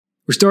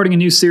We're starting a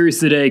new series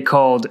today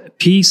called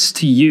Peace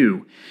to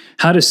You,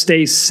 How to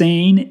Stay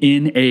Sane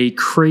in a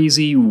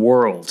Crazy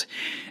World.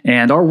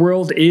 And our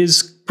world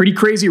is pretty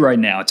crazy right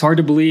now. It's hard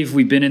to believe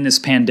we've been in this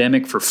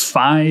pandemic for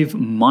 5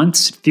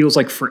 months. It feels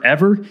like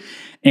forever.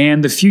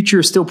 And the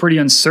future is still pretty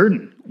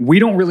uncertain. We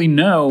don't really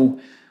know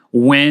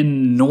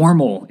when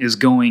normal is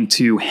going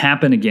to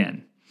happen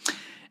again.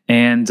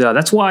 And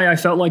that's why I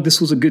felt like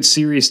this was a good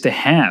series to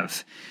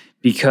have.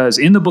 Because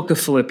in the book of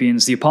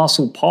Philippians, the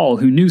Apostle Paul,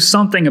 who knew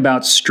something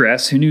about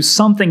stress, who knew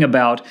something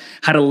about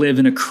how to live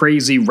in a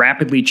crazy,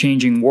 rapidly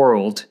changing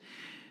world,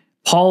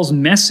 Paul's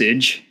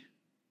message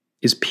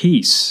is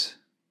peace.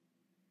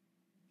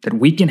 That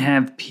we can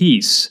have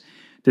peace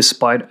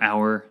despite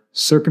our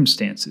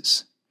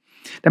circumstances.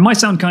 That might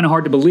sound kind of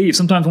hard to believe.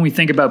 Sometimes when we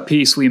think about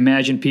peace, we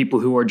imagine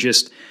people who are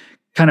just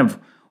kind of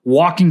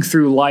walking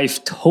through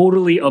life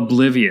totally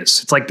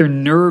oblivious. It's like their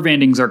nerve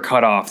endings are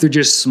cut off. They're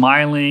just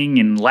smiling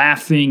and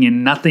laughing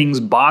and nothing's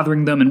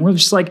bothering them. And we're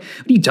just like,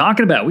 what are you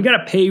talking about? We got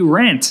to pay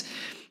rent.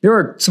 There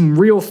are some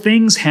real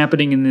things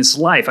happening in this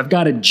life. I've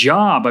got a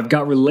job. I've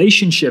got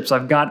relationships.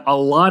 I've got a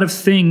lot of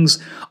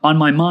things on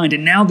my mind.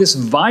 And now this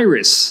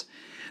virus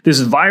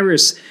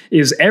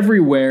is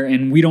everywhere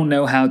and we don't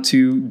know how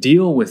to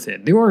deal with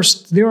it.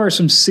 There are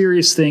some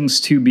serious things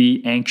to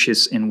be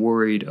anxious and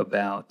worried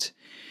about.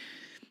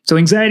 So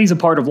anxiety is a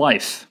part of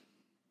life,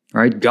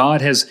 right?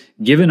 God has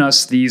given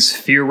us these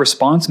fear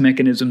response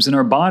mechanisms in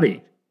our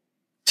body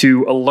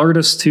to alert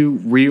us to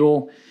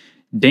real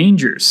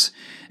dangers.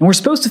 And we're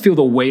supposed to feel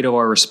the weight of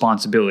our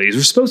responsibilities.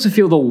 We're supposed to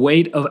feel the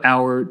weight of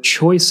our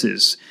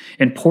choices.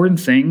 Important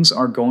things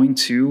are going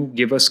to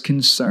give us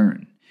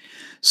concern.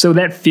 So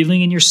that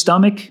feeling in your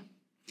stomach,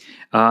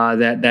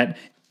 that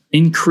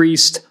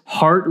increased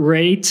heart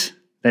rate,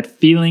 that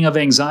feeling of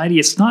anxiety,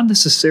 it's not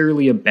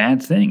necessarily a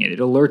bad thing. It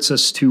alerts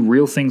us to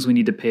real things we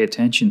need to pay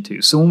attention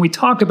to. So when we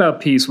talk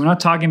about peace, we're not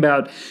talking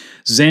about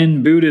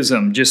Zen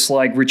Buddhism, just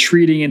like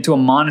retreating into a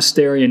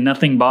monastery and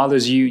nothing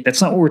bothers you.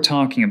 That's not what we're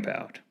talking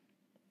about.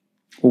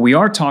 What we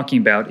are talking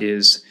about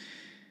is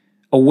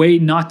a way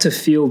not to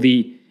feel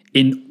the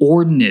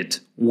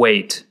inordinate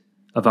weight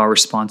of our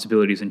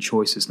responsibilities and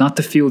choices, not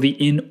to feel the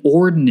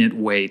inordinate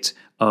weight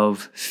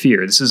of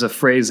fear. This is a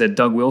phrase that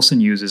Doug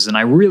Wilson uses, and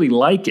I really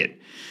like it.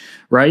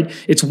 Right?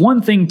 It's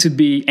one thing to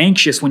be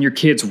anxious when your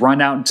kids run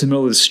out into the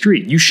middle of the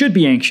street. You should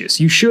be anxious.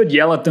 You should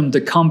yell at them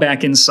to come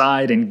back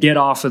inside and get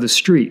off of the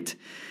street.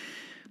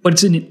 But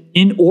it's an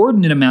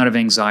inordinate amount of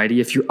anxiety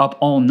if you're up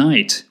all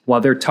night while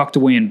they're tucked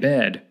away in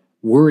bed,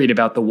 worried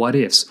about the what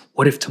ifs.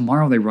 What if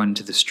tomorrow they run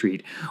into the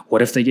street?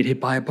 What if they get hit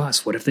by a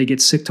bus? What if they get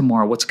sick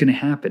tomorrow? What's going to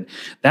happen?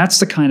 That's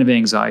the kind of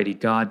anxiety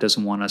God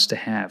doesn't want us to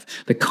have.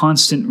 The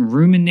constant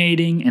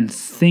ruminating and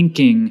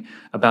thinking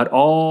about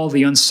all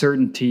the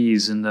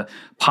uncertainties and the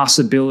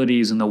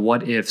possibilities and the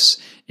what ifs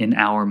in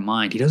our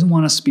mind. He doesn't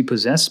want us to be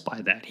possessed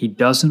by that. He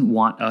doesn't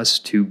want us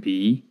to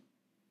be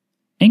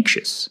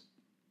anxious.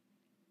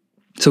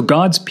 So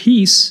God's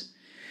peace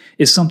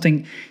is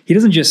something He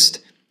doesn't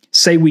just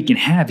say we can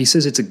have. He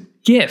says it's a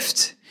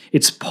gift.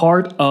 It's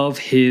part of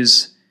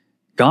His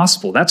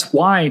gospel. That's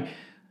why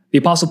the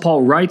Apostle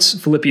Paul writes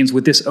Philippians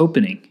with this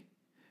opening.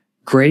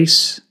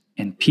 Grace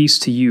and peace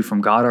to you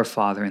from God our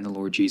Father and the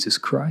Lord Jesus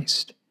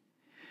Christ.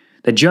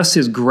 That just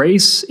as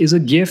grace is a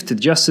gift,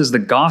 just as the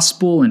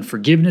gospel and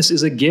forgiveness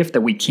is a gift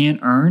that we can't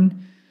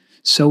earn,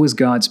 so is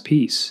God's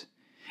peace.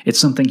 It's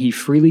something He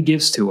freely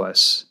gives to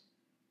us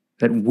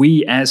that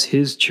we as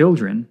His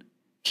children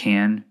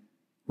can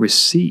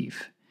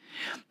receive.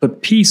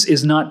 But peace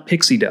is not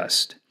pixie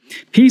dust.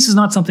 Peace is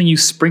not something you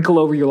sprinkle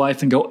over your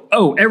life and go,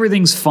 oh,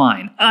 everything's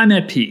fine. I'm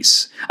at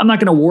peace. I'm not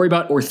going to worry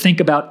about or think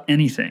about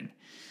anything.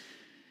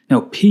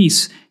 No,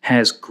 peace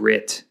has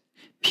grit.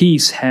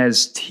 Peace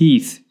has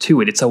teeth to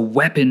it. It's a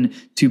weapon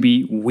to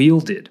be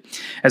wielded.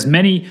 As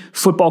many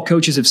football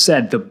coaches have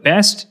said, the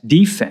best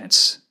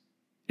defense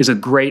is a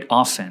great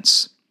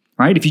offense,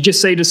 right? If you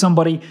just say to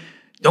somebody,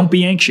 don't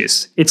be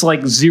anxious, it's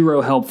like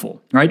zero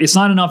helpful, right? It's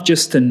not enough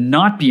just to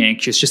not be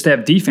anxious, just to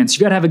have defense.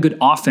 You've got to have a good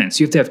offense.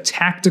 You have to have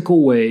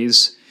tactical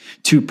ways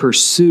to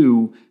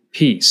pursue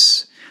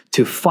peace,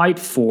 to fight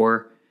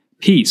for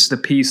peace, the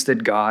peace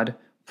that God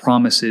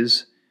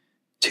promises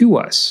to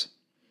us.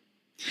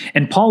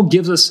 And Paul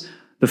gives us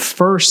the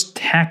first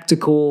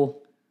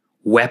tactical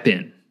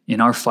weapon in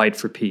our fight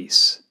for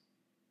peace,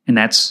 and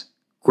that's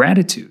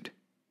gratitude.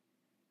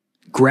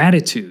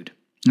 Gratitude.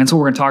 And that's what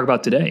we're going to talk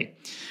about today.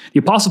 The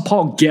Apostle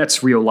Paul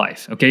gets real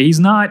life, okay? He's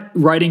not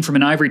writing from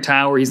an ivory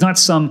tower. He's not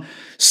some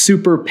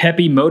super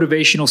peppy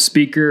motivational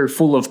speaker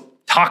full of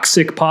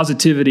toxic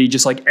positivity,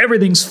 just like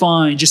everything's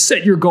fine, just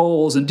set your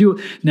goals and do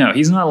it. No,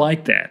 he's not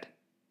like that.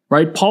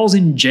 Right? Paul's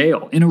in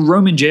jail, in a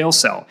Roman jail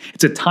cell.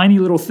 It's a tiny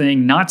little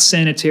thing, not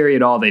sanitary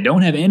at all. They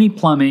don't have any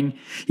plumbing.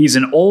 He's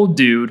an old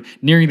dude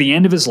nearing the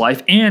end of his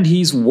life, and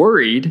he's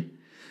worried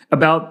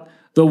about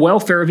the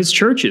welfare of his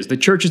churches, the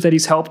churches that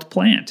he's helped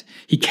plant.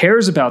 He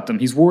cares about them.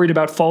 He's worried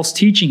about false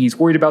teaching. He's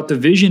worried about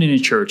division in a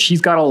church. He's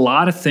got a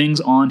lot of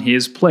things on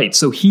his plate.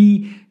 So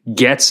he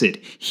gets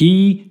it.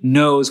 He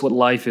knows what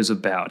life is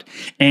about.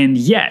 And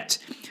yet,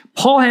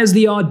 Paul has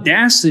the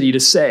audacity to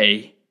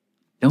say,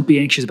 don't be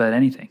anxious about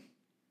anything.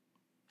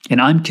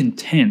 And I'm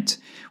content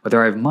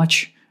whether I have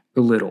much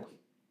or little.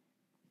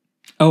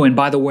 Oh, and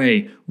by the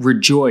way,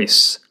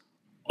 rejoice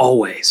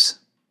always.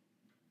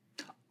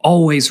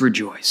 Always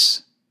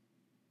rejoice.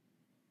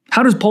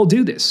 How does Paul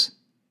do this?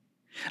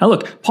 Now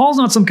look, Paul's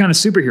not some kind of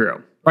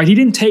superhero, right? He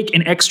didn't take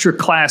an extra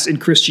class in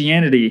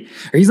Christianity,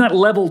 or he's not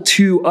level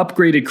 2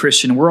 upgraded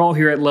Christian. We're all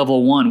here at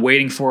level 1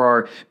 waiting for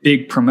our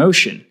big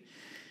promotion.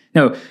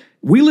 No,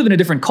 we live in a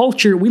different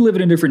culture, we live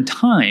in a different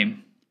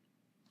time,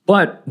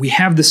 but we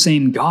have the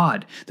same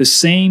God. The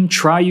same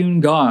triune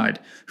God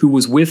who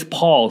was with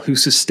Paul, who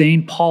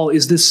sustained Paul,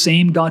 is the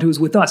same God who is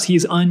with us. He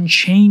is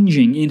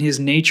unchanging in his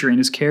nature and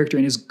his character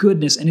and his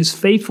goodness and his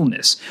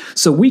faithfulness.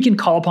 So we can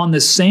call upon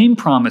the same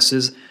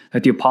promises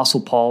that the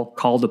Apostle Paul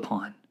called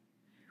upon.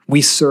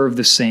 We serve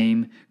the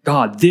same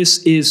God. This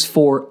is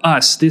for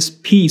us. This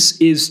peace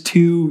is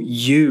to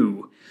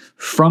you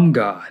from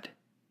God,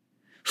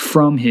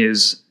 from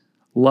his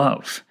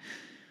love.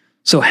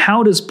 So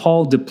how does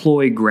Paul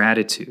deploy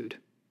gratitude?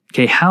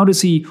 Okay, how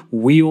does he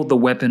wield the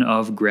weapon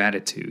of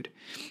gratitude?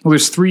 Well,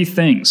 there's 3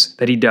 things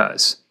that he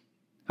does.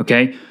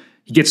 Okay,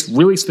 he gets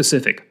really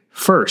specific.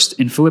 First,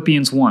 in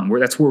Philippians 1,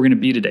 that's where we're going to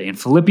be today. In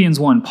Philippians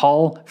 1,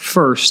 Paul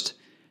first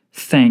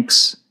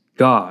thanks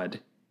God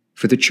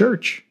for the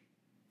church.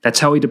 That's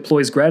how he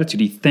deploys gratitude.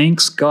 He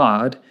thanks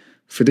God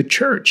for the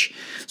church.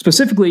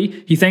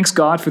 Specifically, he thanks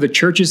God for the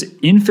churches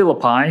in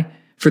Philippi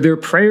for their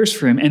prayers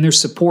for him and their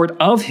support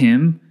of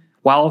him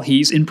while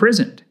he's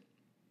imprisoned.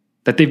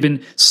 That they've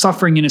been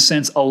suffering, in a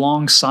sense,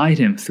 alongside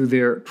him through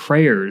their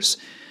prayers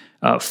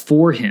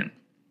for him.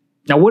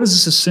 Now, what does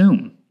this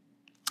assume?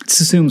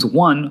 This assumes,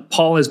 1,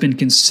 Paul has been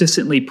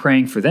consistently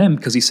praying for them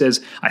because he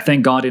says, I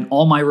thank God in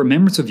all my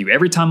remembrance of you.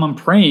 Every time I'm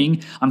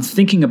praying, I'm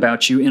thinking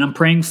about you and I'm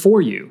praying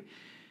for you.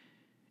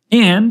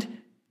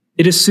 And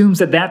it assumes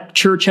that that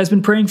church has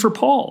been praying for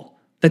Paul,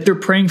 that they're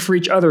praying for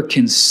each other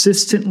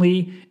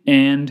consistently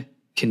and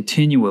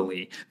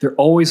continually. They're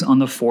always on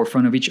the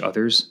forefront of each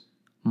other's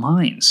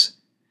minds.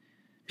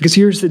 Because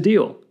here's the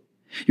deal.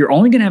 You're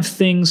only going to have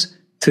things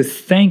to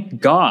thank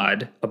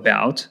God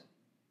about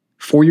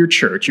for your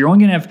church. You're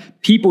only going to have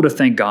people to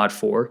thank God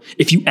for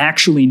if you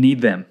actually need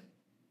them,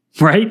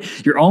 right?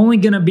 You're only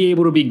going to be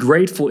able to be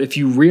grateful if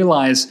you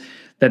realize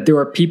that there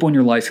are people in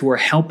your life who are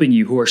helping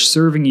you, who are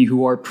serving you,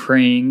 who are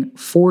praying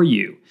for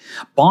you.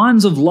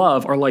 Bonds of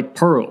love are like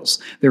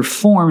pearls. They're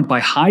formed by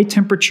high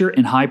temperature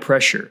and high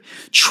pressure.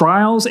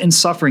 Trials and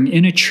suffering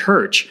in a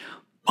church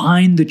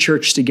bind the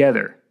church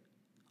together.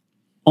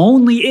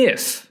 Only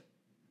if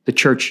the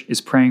church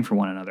is praying for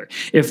one another.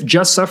 If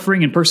just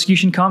suffering and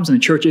persecution comes and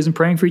the church isn't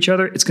praying for each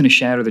other, it's going to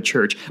shatter the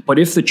church. But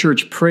if the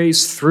church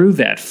prays through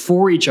that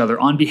for each other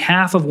on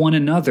behalf of one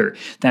another,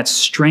 that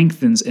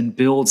strengthens and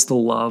builds the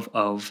love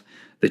of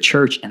the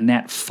church, and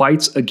that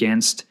fights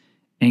against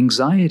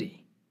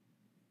anxiety.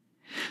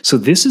 So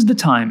this is the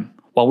time,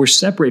 while we're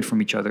separated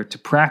from each other, to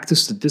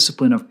practice the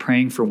discipline of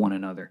praying for one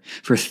another,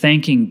 for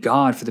thanking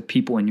God for the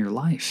people in your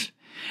life.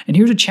 And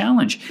here's a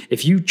challenge.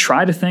 If you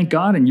try to thank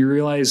God and you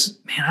realize,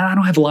 man, I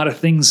don't have a lot of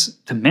things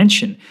to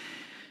mention,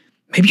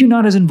 maybe you're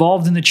not as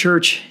involved in the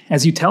church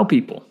as you tell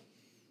people.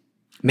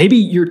 Maybe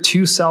you're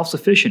too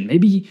self-sufficient.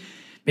 Maybe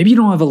you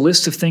don't have a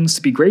list of things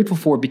to be grateful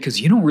for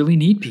because you don't really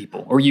need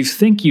people, or you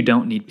think you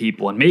don't need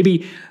people. And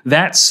maybe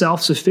that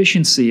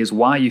self-sufficiency is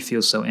why you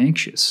feel so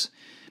anxious.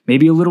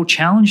 Maybe a little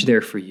challenge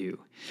there for you.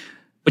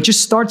 But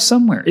just start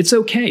somewhere. It's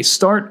okay.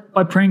 Start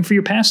by praying for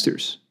your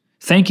pastors,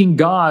 thanking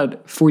God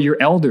for your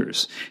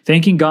elders,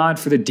 thanking God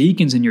for the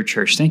deacons in your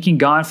church, thanking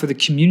God for the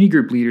community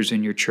group leaders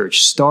in your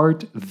church.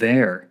 Start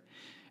there.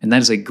 And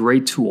that is a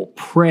great tool.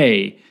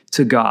 Pray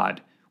to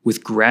God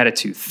with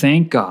gratitude.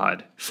 Thank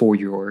God for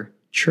your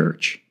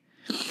church.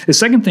 The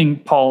second thing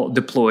Paul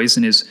deploys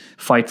in his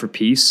fight for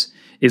peace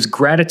is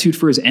gratitude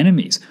for his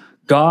enemies.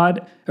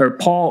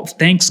 Paul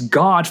thanks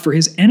God for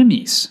his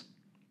enemies.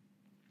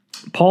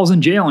 Paul's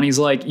in jail and he's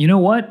like, you know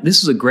what?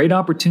 This is a great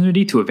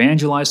opportunity to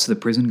evangelize to the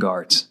prison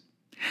guards.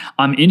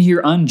 I'm in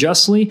here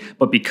unjustly,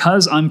 but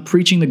because I'm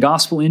preaching the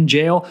gospel in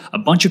jail, a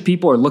bunch of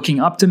people are looking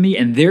up to me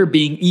and they're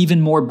being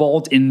even more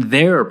bold in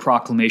their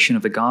proclamation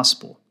of the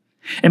gospel.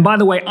 And by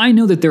the way, I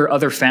know that there are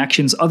other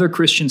factions, other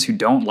Christians who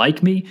don't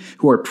like me,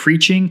 who are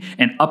preaching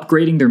and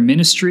upgrading their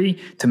ministry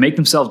to make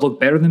themselves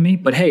look better than me.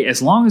 But hey,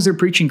 as long as they're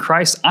preaching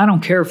Christ, I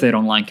don't care if they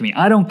don't like me.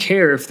 I don't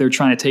care if they're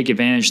trying to take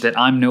advantage that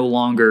I'm no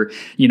longer,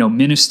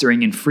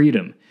 ministering in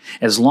freedom.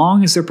 As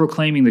long as they're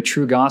proclaiming the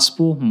true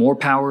gospel, more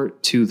power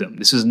to them.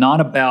 This is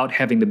not about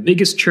having the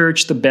biggest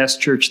church, the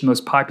best church, the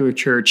most popular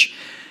church.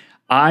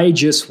 I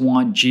just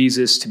want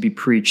Jesus to be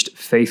preached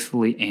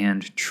faithfully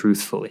and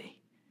truthfully.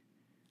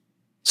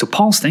 So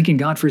Paul's thanking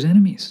God for his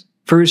enemies,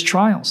 for his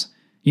trials.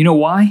 You know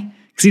why?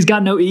 Because he's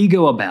got no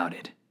ego about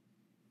it,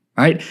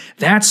 right?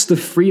 That's the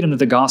freedom that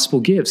the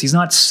gospel gives. He's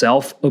not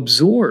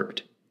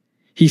self-absorbed.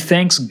 He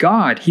thanks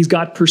God. He's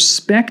got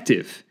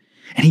perspective.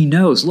 And he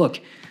knows,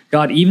 look,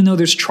 God, even though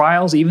there's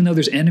trials, even though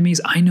there's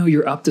enemies, I know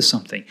you're up to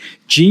something.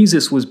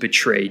 Jesus was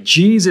betrayed.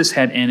 Jesus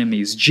had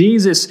enemies.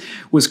 Jesus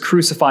was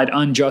crucified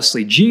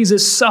unjustly.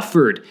 Jesus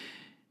suffered.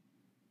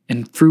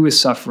 And through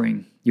his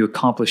suffering, you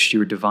accomplished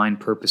your divine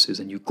purposes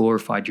and you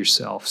glorified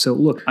yourself. So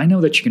look, I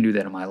know that you can do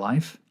that in my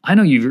life. I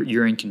know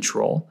you're in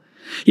control.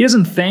 He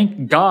doesn't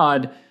thank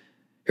God,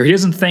 or he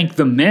doesn't thank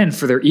the men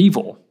for their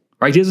evil,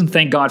 right? He doesn't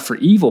thank God for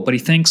evil, but he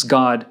thanks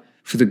God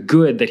for the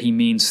good that he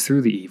means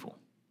through the evil.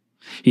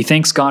 He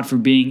thanks God for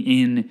being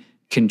in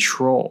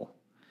control.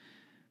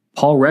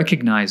 Paul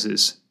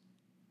recognizes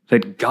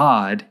that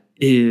God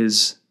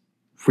is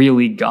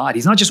really God.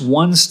 He's not just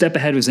one step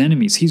ahead of his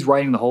enemies. He's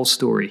writing the whole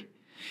story.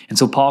 And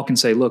so Paul can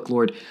say, look,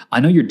 Lord, I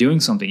know you're doing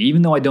something.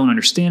 Even though I don't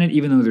understand it,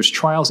 even though there's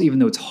trials, even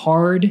though it's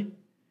hard,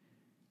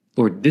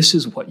 Lord, this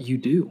is what you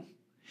do.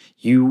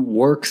 You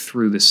work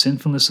through the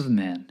sinfulness of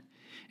men,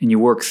 and you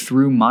work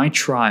through my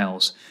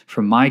trials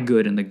for my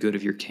good and the good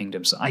of your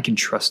kingdom. So I can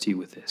trust you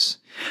with this.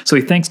 So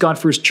he thanks God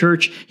for his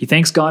church. He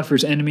thanks God for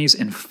his enemies.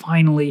 And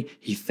finally,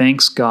 he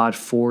thanks God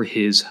for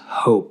his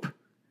hope.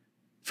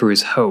 For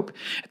his hope.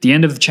 At the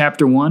end of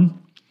chapter 1,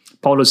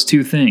 Paul does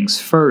two things.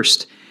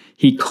 First,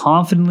 he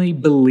confidently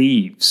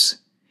believes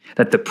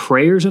that the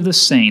prayers of the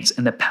saints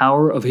and the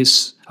power of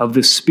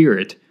the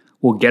Spirit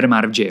will get him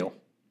out of jail.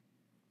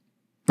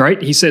 Right?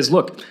 He says,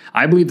 look,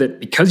 I believe that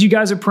because you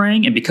guys are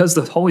praying and because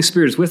the Holy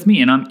Spirit is with me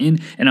and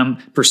I'm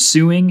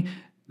pursuing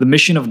the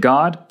mission of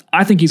God,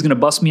 I think he's going to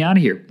bust me out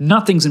of here.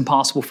 Nothing's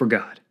impossible for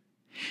God.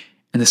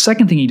 And the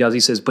second thing he does, he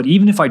says, but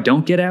even if I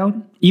don't get out,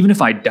 even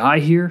if I die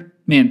here,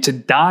 man, to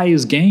die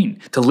is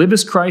gain. To live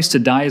is Christ, to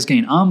die is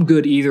gain. I'm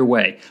good either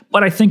way,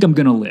 but I think I'm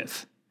going to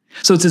live.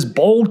 So it's this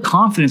bold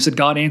confidence that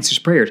God answers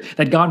prayers,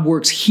 that God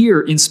works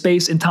here in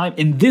space and time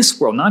in this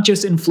world, not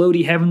just in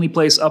floaty heavenly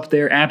place up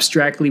there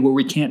abstractly where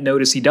we can't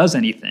notice he does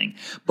anything,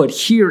 but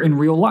here in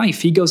real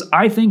life. He goes,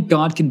 I think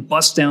God can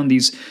bust down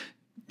these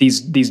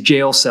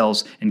jail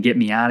cells and get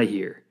me out of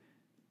here.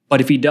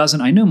 But if he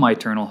doesn't, I know my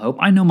eternal hope.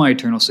 I know my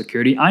eternal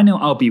security. I know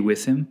I'll be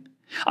with him.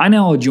 I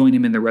know I'll join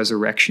him in the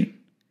resurrection.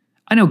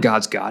 I know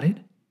God's got it.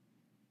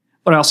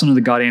 But I also know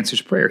that God answers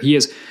prayer.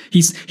 He's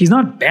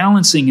not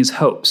balancing his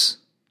hopes.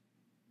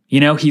 You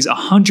know, he's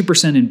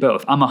 100% in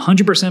both. I'm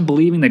 100%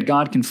 believing that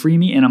God can free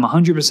me, and I'm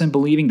 100%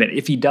 believing that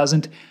if he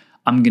doesn't,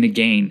 I'm going to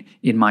gain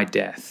in my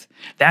death.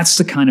 That's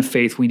the kind of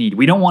faith we need.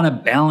 We don't want to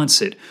balance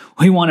it.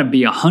 We want to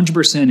be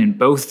 100% in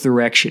both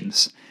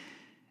directions,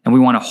 and we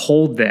want to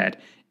hold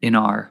that in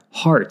our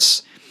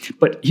hearts.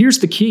 But here's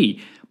the key.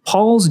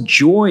 Paul's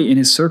joy in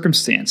his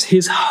circumstance,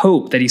 his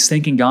hope that he's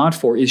thanking God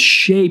for, is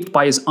shaped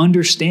by his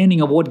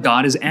understanding of what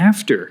God is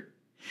after.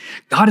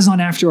 God is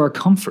not after our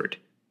comfort,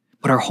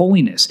 but our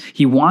holiness.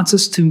 He wants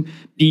us to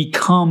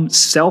become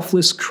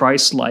selfless,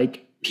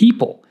 Christ-like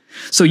people.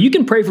 So you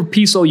can pray for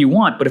peace all you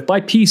want, but if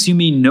by peace you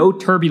mean no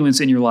turbulence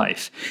in your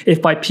life,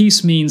 if by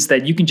peace means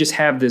that you can just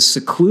have this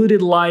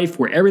secluded life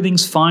where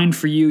everything's fine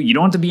for you, you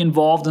don't have to be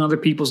involved in other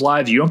people's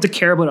lives, you don't have to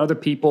care about other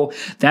people,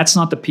 that's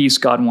not the peace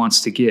God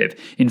wants to give.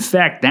 In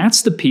fact,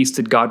 that's the peace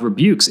that God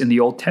rebukes in the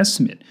Old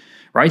Testament,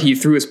 right?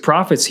 Through his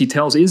prophets, he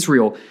tells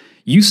Israel,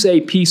 you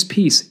say peace,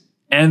 peace,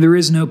 and there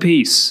is no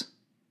peace.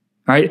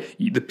 Right?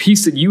 The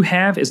peace that you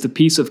have is the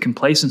peace of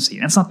complacency.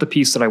 That's not the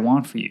peace that I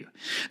want for you.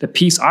 The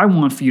peace I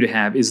want for you to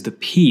have is the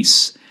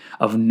peace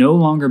of no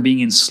longer being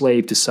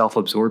enslaved to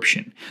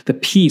self-absorption, the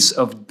peace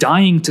of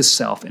dying to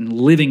self and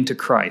living to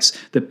Christ,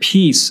 the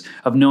peace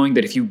of knowing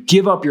that if you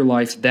give up your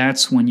life,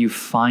 that's when you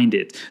find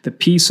it, the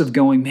peace of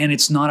going, man,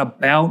 it's not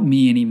about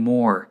me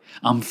anymore.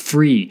 I'm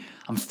free.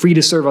 I'm free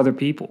to serve other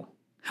people.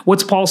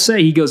 What's Paul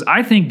say? He goes,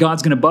 I think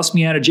God's going to bust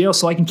me out of jail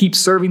so I can keep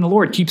serving the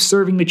Lord, keep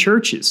serving the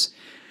churches.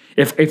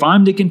 If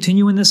I'm to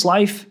continue in this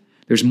life,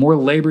 there's more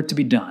labor to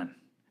be done.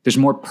 There's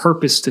more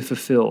purpose to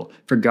fulfill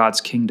for God's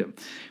kingdom.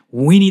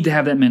 We need to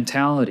have that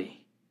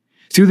mentality.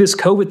 Through this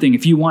COVID thing,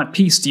 if you want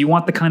peace, do you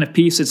want the kind of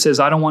peace that says,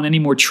 I don't want any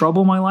more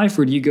trouble in my life?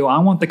 Or do you go, I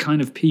want the kind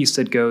of peace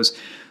that goes,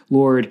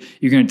 Lord,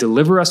 you're going to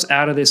deliver us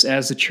out of this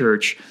as a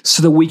church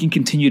so that we can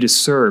continue to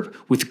serve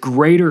with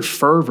greater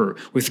fervor,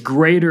 with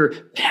greater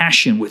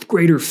passion, with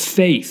greater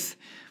faith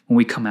when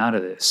we come out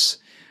of this.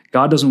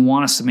 God doesn't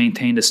want us to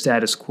maintain the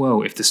status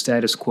quo if the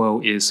status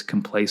quo is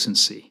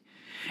complacency.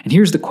 And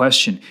here's the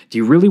question. Do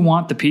you really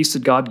want the peace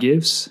that God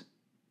gives?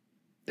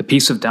 The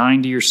peace of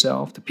dying to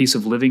yourself, the peace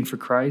of living for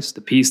Christ,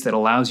 the peace that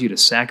allows you to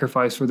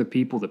sacrifice for the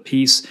people, the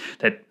peace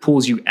that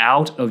pulls you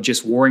out of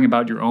just worrying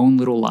about your own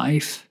little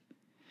life?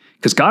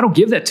 Because God will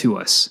give that to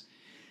us.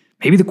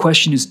 Maybe the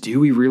question is, do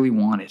we really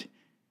want it?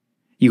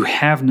 You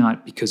have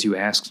not because you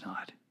ask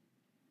not.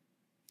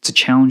 It's a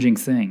challenging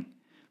thing.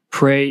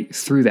 Pray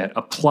through that.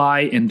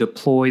 Apply and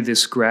deploy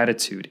this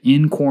gratitude.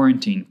 In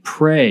quarantine,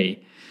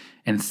 pray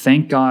and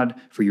thank God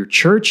for your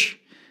church.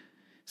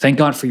 Thank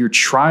God for your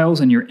trials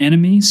and your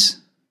enemies.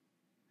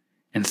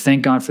 And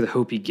thank God for the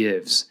hope he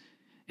gives.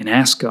 And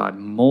ask God,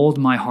 mold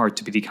my heart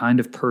to be the kind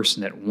of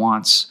person that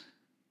wants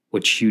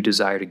what you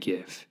desire to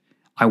give.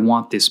 I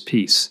want this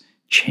peace.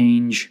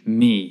 Change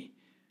me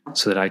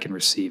so that I can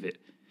receive it.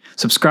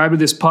 Subscribe to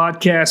this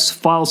podcast.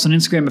 Follow us on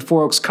Instagram at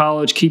Four Oaks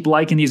College. Keep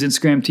liking these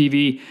Instagram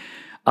TV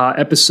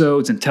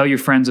episodes and tell your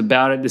friends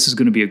about it. This is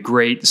going to be a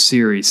great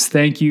series.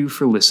 Thank you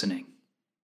for listening.